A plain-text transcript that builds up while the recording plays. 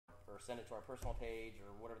send it to our personal page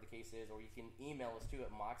or whatever the case is, or you can email us too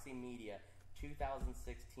at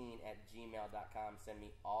moxiemedia2016@gmail.com. Send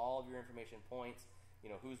me all of your information, points,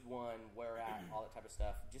 who's won, where at, all that type of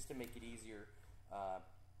stuff, just to make it easier.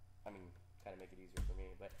 Kind of make it easier for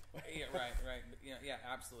me, but yeah, right. Yeah,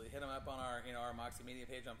 absolutely. Hit them up on our Moxie Media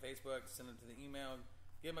page on Facebook. Send them to the email.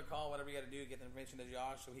 Give him a call. Whatever you got to do, get the information to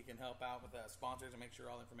Josh so he can help out with sponsors and make sure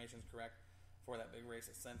all the information is correct for that big race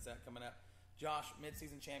at Sunset coming up. Josh,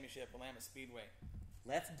 mid-season championship, Willamette Speedway.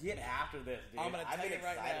 Let's get after this, dude. I'm going to tell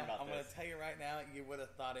you right now, you would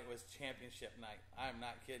have thought it was championship night. I'm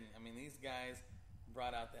not kidding. I mean, these guys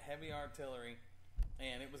brought out the heavy artillery,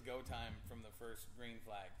 and it was go time from the first green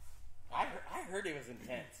flag. I heard it was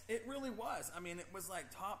intense. It really was. I mean, it was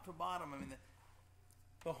like top to bottom. I mean,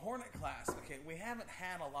 the Hornet class, okay, we haven't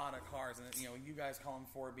had a lot of cars, and you guys call them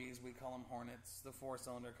 4Bs, we call them Hornets, the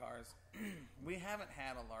four-cylinder cars. We haven't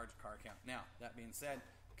had a large car count. Now, that being said,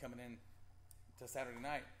 coming in to Saturday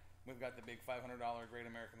night, we've got the big $500 Great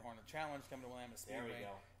American Hornet Challenge coming to Willamette Speedway. There we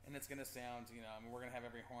go. And it's going to sound, we're going to have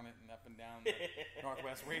every Hornet and up and down the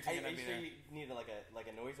NorthWest region. Are you sure you need like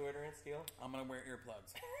a noise ordinance deal? I'm going to wear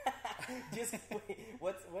earplugs. Just wait,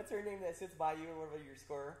 what's her name that sits by you or whatever your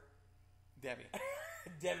scorer? Debbie.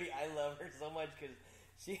 Debbie, I love her so much because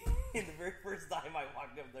she, the very first time I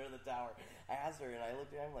walked up there to the tower, I asked her and I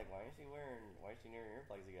looked at her, I'm like, why is she nearing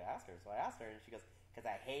earplugs? You gotta ask her. So I asked her and she goes, because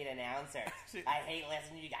I hate announcers. I hate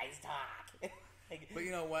listening to you guys talk. But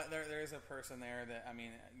you know what? There is a person there that,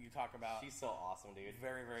 you talk about. She's so awesome, dude.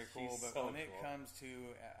 Very, very cool. She's but so when it cool. comes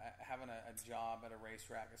to having a job at a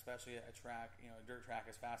racetrack, especially a track, a dirt track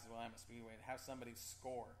as fast as Willamette Speedway, to have somebody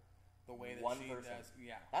score the way that she does.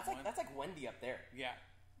 Yeah. That's like Wendy up there. Yeah.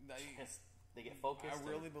 They get focused. I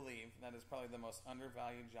really believe that is probably the most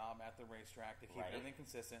undervalued job at the racetrack to keep everything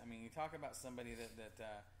consistent. You talk about somebody that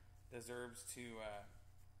deserves to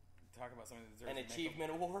talk about somebody that deserves an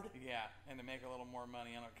achievement award. Yeah, and to make a little more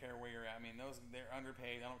money. I don't care where you're at. They're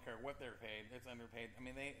underpaid. I don't care what they're paid. It's underpaid.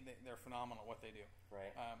 They're phenomenal at what they do.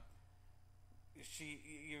 Right.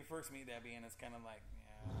 You first meet Debbie, and it's kind of like,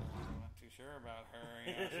 I'm not too sure about her.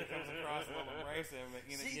 She comes across a little abrasive, but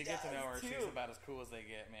you get to know her. Too. She's about as cool as they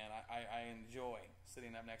get, man. I enjoy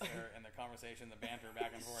sitting up next to her and the conversation, the banter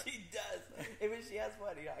back and forth. She does. She has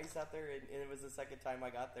fun. I sat there, and it was the second time I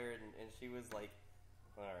got there, and she was like,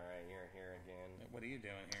 all right, you're here again. What are you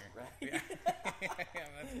doing here? Right. Yeah.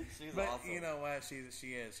 She's but awesome. You know what?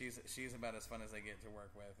 She's about as fun as they get to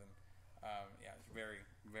work with, and it's a very,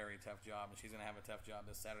 very tough job, and she's going to have a tough job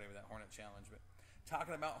this Saturday with that Hornet Challenge. But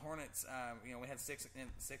talking about Hornets, we had six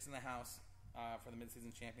in the house for the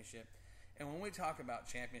midseason championship, and when we talk about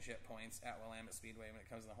championship points at Willamette Speedway when it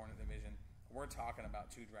comes to the Hornet division, we're talking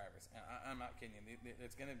about two drivers, and I'm not kidding you.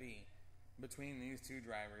 It's going to be between these two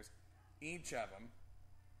drivers, each of them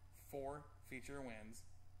 4 feature wins.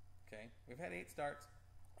 Okay, we've had 8 starts.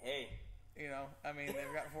 Hey,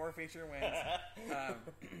 they've got 4 feature wins.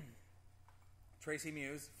 Tracy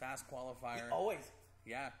Muse, fast qualifier. Always.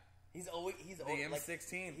 Yeah. He's always the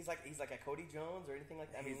M16. He's like a Cody Jones or anything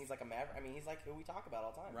like that. He's like a Maverick. He's like who we talk about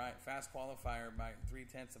all the time. Right, fast qualifier by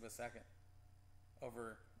 0.3 of a second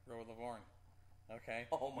over Roe Lavorne. Okay.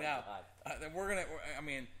 Oh my God.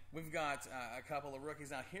 We've got a couple of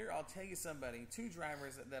rookies now. Here, I'll tell you somebody. 2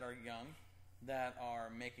 drivers that are young, that are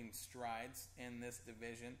making strides in this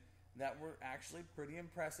division, that were actually pretty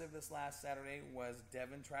impressive this last Saturday was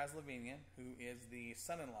Devin Traslavinia, who is the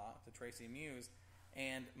son-in-law to Tracy Muse,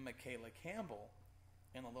 and Michaela Campbell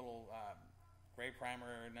in a little gray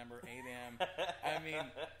primer number 8M.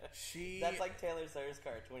 That's like Taylor Sayers'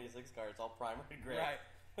 car, 26 car. It's all primer and gray. Right.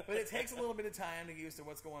 But it takes a little bit of time to get used to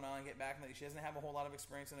what's going on, get back. She doesn't have a whole lot of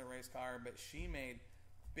experience in a race car, but she made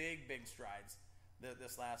big strides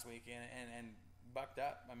this last weekend and bucked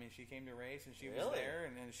up. She came to race and she was there,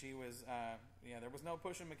 and she was, there was no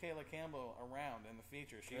pushing Michaela Campbell around in the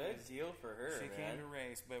feature. Good deal for her. She came to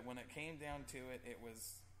race, but when it came down to it, it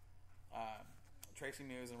was Tracy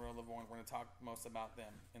Muse and Roe Lavorne. We're going to talk most about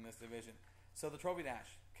them in this division. So the Trophy Dash,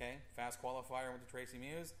 okay, fast qualifier went to Tracy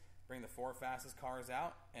Muse. Bring the 4 fastest cars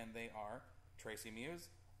out, and they are Tracy Muse,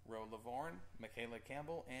 Roe Lavorne, Michaela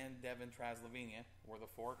Campbell, and Devin Traslavinia were the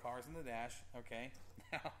 4 cars in the dash. Okay,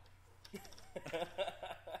 now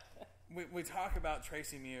we talk about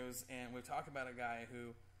Tracy Muse, and we talk about a guy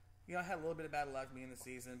who, had a little bit of bad luck being in the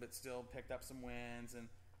season, but still picked up some wins. And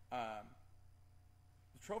the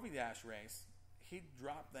Trophy Dash race, he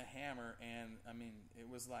dropped the hammer, and it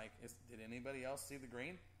was like, did anybody else see the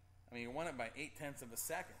green? He won it by 0.8 of a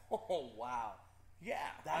second. Oh, wow. Yeah.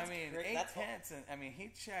 That's 0.8, and he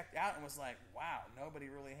checked out and was like, wow, nobody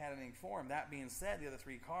really had anything for him. That being said, the other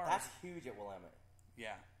 3 cars. That's huge at Willamette.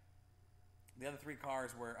 Yeah. The other 3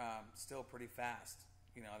 cars were still pretty fast.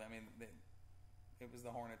 You know, I mean, it was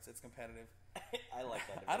the Hornets. It's competitive. I like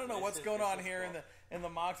that. I don't know what's going on here in the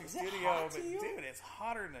Moxie studio, but dude, it's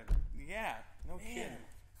hotter than no kidding.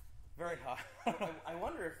 Very hot. I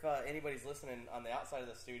wonder if anybody's listening on the outside of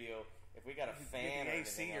the studio, if we got a fan or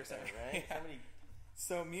anything or something, right? Yeah. Somebody.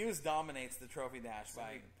 So Muse dominates the trophy dash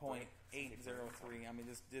by .803. I mean,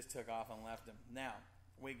 just took off and left him. Now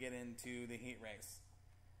we get into the heat race,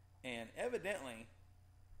 and evidently,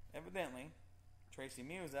 Tracy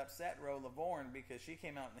Muse upset Ro Lavorne because she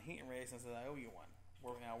came out in the heat race and said, "I owe you one.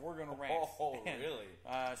 We're gonna race." Oh, and, really?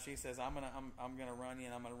 She says, "I'm gonna run you,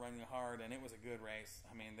 and I'm gonna run you hard." And it was a good race.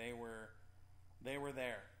 I mean, they were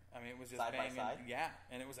there. I mean, it was just side banging. by side? Yeah,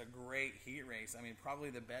 and it was a great heat race. I mean, probably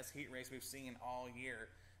the best heat race we've seen all year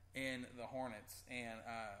in the Hornets. And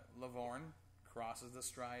Lavorne crosses the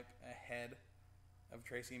stripe ahead of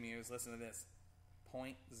Tracy Muse. Listen to this,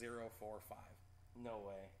 .045. No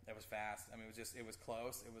way. That was fast. I mean, it was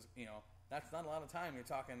close. It was, that's not a lot of time. You're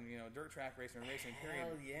talking, dirt track racing, period.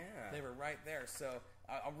 Hell yeah. They were right there. So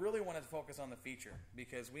I really wanted to focus on the feature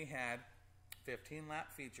because we had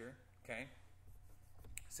 15-lap feature, okay?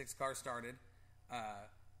 6 cars started,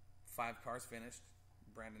 5 cars finished.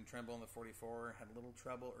 Brandon Trimble in the 44 had a little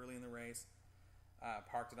trouble early in the race.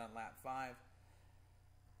 Parked it on lap 5.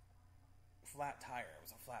 Flat tire. It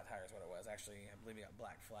was a flat tire is what it was. Actually, I believe he got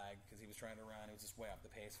black flag because he was trying to run. It was just way off the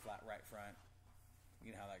pace, flat right front.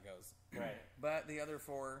 You know how that goes. Right. But the other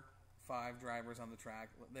 4, 5 drivers on the track,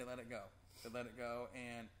 they let it go.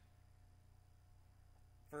 And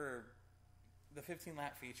for the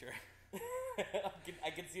 15-lap feature... I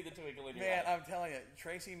can see the twinkle in your eye. Man, eye. I'm telling you,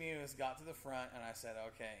 Tracy Muse got to the front, and I said,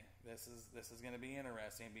 okay, this is going to be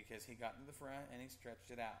interesting because he got to the front and he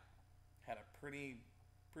stretched it out. Had a pretty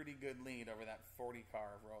good lead over that 40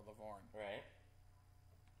 car of Ro Lavorne. Right.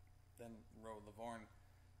 Then Ro Lavorne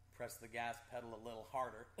pressed the gas pedal a little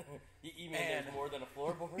harder. You mean there's more than a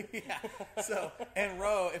floorboard? Yeah. So, and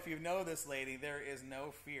Ro, if you know this lady, there is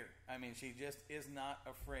no fear. I mean, she just is not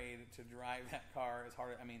afraid to drive that car as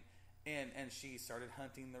hard. I mean, and she started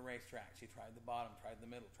hunting the racetrack. She tried the bottom, tried the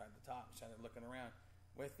middle, tried the top. She started looking around.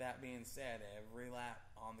 With that being said, every lap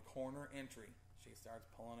on the corner entry, she starts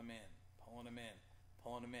pulling them in.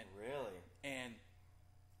 Really? And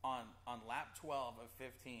on lap 12 of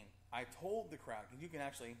 15, I told the crowd, because you can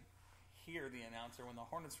actually hear the announcer when the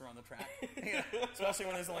Hornets are on the track, especially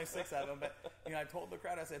when there's only 6 of them. But I told the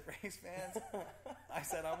crowd, I said, race fans, I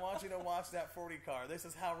said, I want you to watch that 40 car. This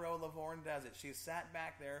is how Ro Lavorne does it. She sat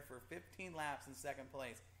back there for 15 laps in second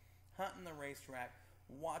place, hunting the racetrack,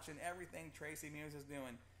 watching everything Tracy Muse is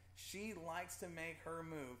doing. She likes to make her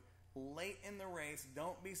move late in the race.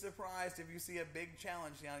 Don't be surprised if you see a big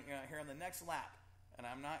challenge down here on the next lap. And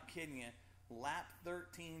I'm not kidding you. Lap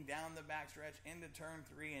 13 down the backstretch into turn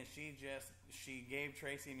 3, and she gave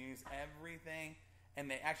Tracy Muse everything.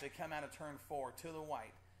 And they actually come out of turn 4 to the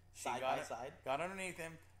white. Side by side? Got underneath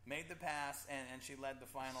him, made the pass, and she led the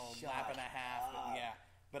final lap and a half. But, yeah.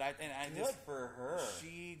 But I good just for her.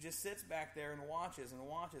 She just sits back there and watches.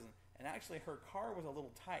 And actually her car was a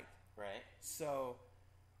little tight. Right. So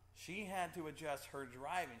she had to adjust her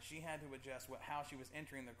driving. She had to adjust how she was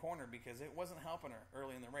entering the corner because it wasn't helping her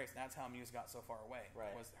early in the race. That's how Muse got so far away.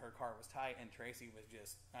 Right. Her car was tight, and Tracy was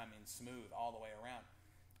just, smooth all the way around.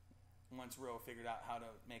 Once Ro figured out how to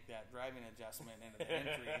make that driving adjustment into the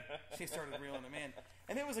entry, she started reeling them in.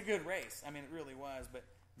 And it was a good race. I mean, it really was. But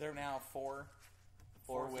they're now four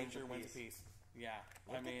wins apiece. Yeah.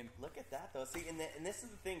 Look at that, though. See, and this is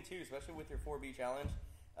the thing, too, especially with your 4B challenge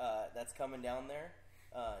that's coming down there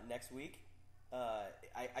next week.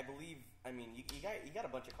 I believe, you got a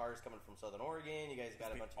bunch of cars coming from Southern Oregon. You guys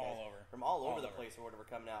got a bunch of guys from all over the place or whatever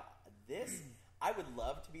coming out. This, I would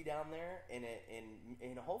love to be down there, and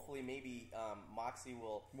hopefully maybe Moxie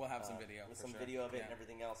will have some video with some video of it and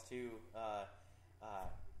everything else too.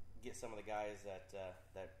 Get some of the guys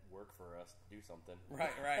that work for us to do something.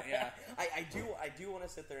 Right, yeah. I do want to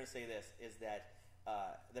sit there and say this is that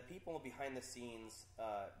the people behind the scenes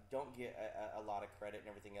don't get a lot of credit and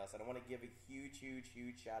everything else. And I want to give a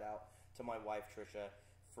huge shout out to my wife Trisha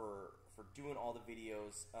for doing all the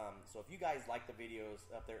videos. So if you guys like the videos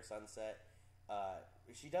up there at Sunset,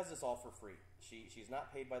 she does this all for free. She's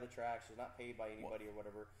not paid by the track. She's not paid by anybody or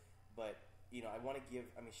whatever. But I want to give.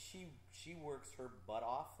 She works her butt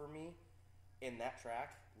off for me in that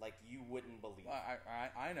track like you wouldn't believe.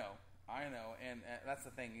 I know, and that's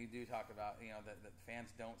the thing you do talk about. That fans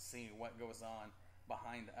don't see what goes on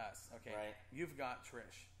behind us. Okay, right. You've got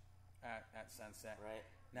Trish at Sunset, right?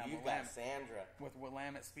 Now, You've got Sandra. With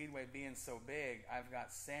Willamette Speedway being so big, I've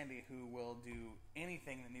got Sandy who will do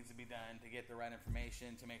anything that needs to be done to get the right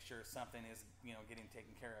information to make sure something is, getting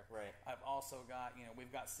taken care of. Right. I've also got,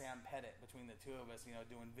 we've got Sam Pettit between the two of us,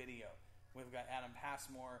 doing video. We've got Adam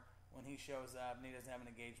Passmore when he shows up and he doesn't have an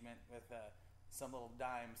engagement with some little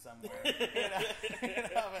dime somewhere.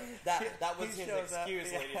 That was his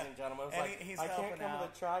excuse, ladies and gentlemen. I was I can't come to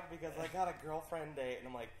the track because I got a girlfriend date, and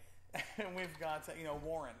I'm like. And we've got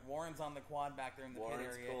Warren. Warren's on the quad back there in the pit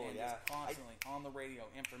area, and just constantly on the radio,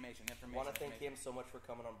 information. I want to thank him so much for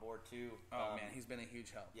coming on board too. Oh man, he's been a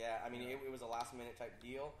huge help. Yeah, I mean it was a last minute type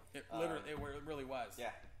deal. It really was.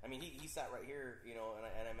 Yeah, I mean he sat right here, and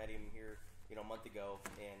I met him here, a month ago,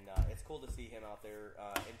 and it's cool to see him out there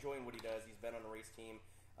enjoying what he does. He's been on a race team.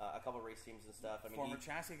 A couple of race teams and stuff. I mean, former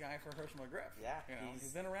chassis guy for Herschel McGriff. Yeah,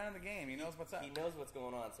 he's been around the game. He knows what's up. He knows what's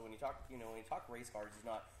going on. So when you talk, race cars, he's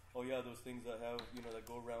not. Oh yeah, those things that have that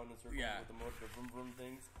go around in circles with the motor, the vroom vroom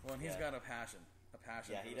things. Well, and he's got a passion for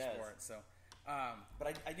the sport. So,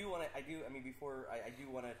 but I do want to. I do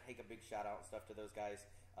want to take a big shout out and stuff to those guys.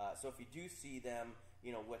 So if you do see them,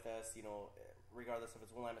 with us, regardless if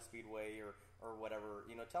it's Willamette Speedway or whatever,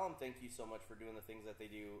 tell them thank you so much for doing the things that they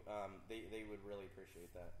do. They would really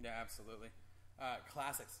appreciate that. Yeah, absolutely.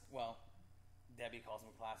 Classics. Well, Debbie calls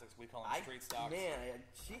them classics. We call them street stocks. Man,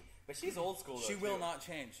 she's old school. She will not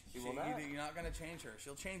change. She will not. You're not going to change her.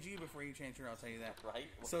 She'll change you before you change her. I'll tell you that. Right.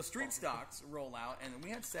 So street stocks roll out, and we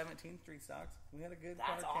had 17 street stocks. We had a good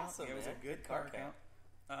car count. Awesome, it was a good car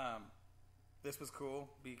count. This was cool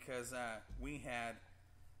because we had.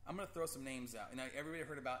 I'm going to throw some names out. Everybody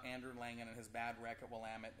heard about Andrew Langan and his bad wreck at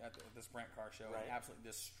Willamette at the Sprint Car Show. Right. He absolutely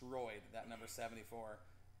destroyed that number 74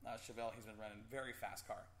 Chevelle he's been running. Very fast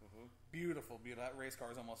car. Mm-hmm. Beautiful. That race car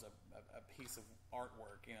is almost a piece of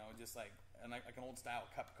artwork, just like an old style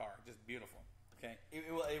cup car. Just beautiful. Okay.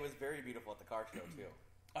 It was very beautiful at the car show too.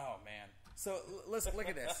 Oh man. So listen, look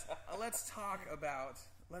at this. Let's talk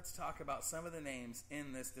about some of the names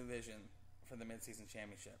in this division for the midseason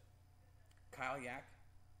championship. Kyle Yack.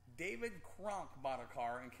 David Kronk bought a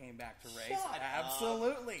car and came back to race.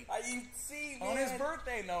 Absolutely. You see, man. On his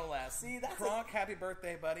birthday, no less. See, that's Kronk, happy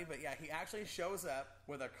birthday, buddy. But yeah, he actually shows up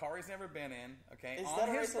with a car he's never been in. Okay, instead on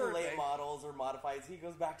of his racing birthday, late models or modifieds, he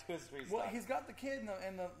goes back to his street stock. Well, he's got the kid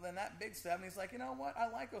in that big stuff, and he's like, you know what? I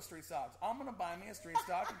like those street stocks. I'm gonna buy me a street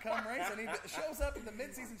stock and come race. And he shows up at the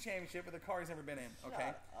midseason championship with a car he's never been in.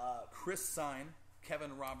 Okay, Chris Sine,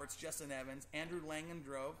 Kevin Roberts, Justin Evans, Andrew Langan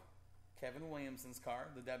drove Kevin Williamson's car,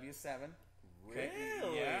 the W7. Okay.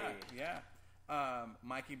 Really? Yeah.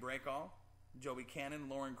 Mikey Breakall, Joey Cannon,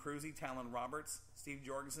 Lauren Cruzy, Talon Roberts, Steve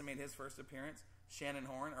Jorgensen made his first appearance. Shannon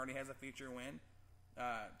Horn already has a feature win.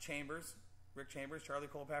 Rick Chambers, Charlie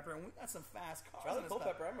Culpepper, and we got some fast cars. Charlie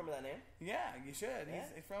Culpepper, I remember that name. Yeah, you should. Yeah.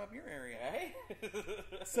 He's from up your area. Hey.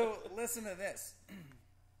 So listen to this.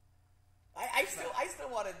 I still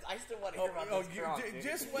want to hear about this.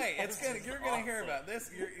 Just wait. You're gonna hear about this.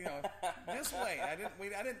 Just wait. I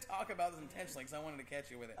didn't talk about this intentionally because I wanted to catch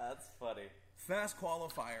you with it. That's funny. Fast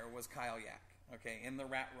qualifier was Kyle Yack. Okay, in the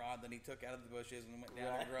rat rod that he took out of the bushes and went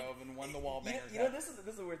down the grove and won the wall bangers. This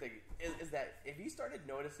is the weird thing is that if you started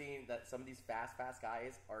noticing that some of these fast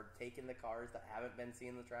guys are taking the cars that haven't been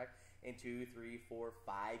seeing the track in 2, 3, 4,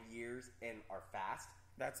 5 years and are fast.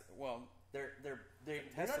 That's They're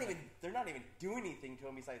not even doing anything to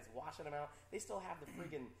them besides washing them out. They still have the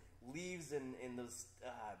friggin' leaves and those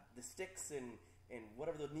the sticks and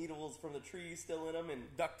whatever the needles from the trees still in them and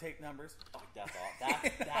duct tape numbers. Oh, that's all.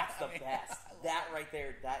 That's the best. That right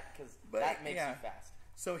there. That makes you fast.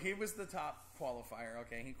 So he was the top qualifier.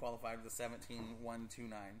 Okay, he qualified with the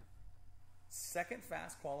 17.129. Second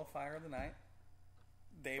fast qualifier of the night.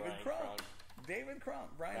 David Kronk. David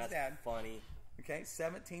Kronk, Brian's dad. Funny. Okay,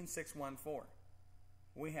 17.614.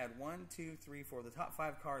 We had 1, 2, 3, 4. The top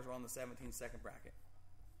 5 cars were on the 17-second bracket.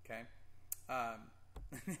 Okay,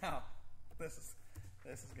 now this is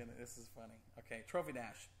funny. Okay, Trophy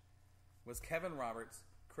Dash was Kevin Roberts,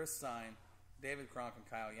 Chris Sine, David Kronk, and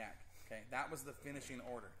Kyle Yack. Okay, that was the finishing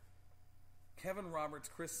order. Kevin Roberts,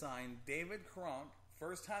 Chris Sine, David Kronk,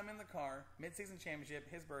 first time in the car, mid-season championship,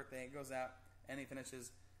 his birthday, goes out and he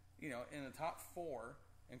finishes, in the top 4.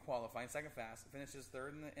 In qualifying, second fast, finishes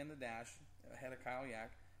third in the dash, ahead of Kyle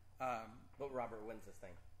Yack. But Robert wins this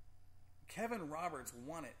thing. Kevin Roberts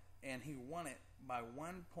won it, and he won it by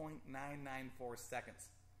 1.994 seconds.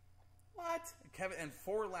 What? Kevin, in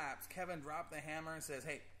 4 laps, Kevin dropped the hammer and says,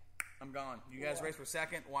 "Hey, I'm gone. You guys race for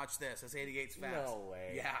second. Watch this. This 88's fast." No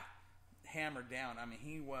way. Yeah, hammered down. I mean,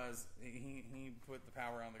 he put the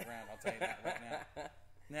power on the ground. I'll tell you that right now.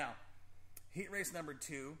 Now, heat race number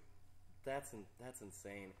 2. That's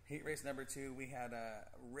insane. Heat race number 2, we had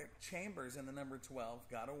Rick Chambers in the number 12,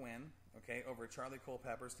 got a win, okay, over Charlie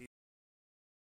Culpepper, Steve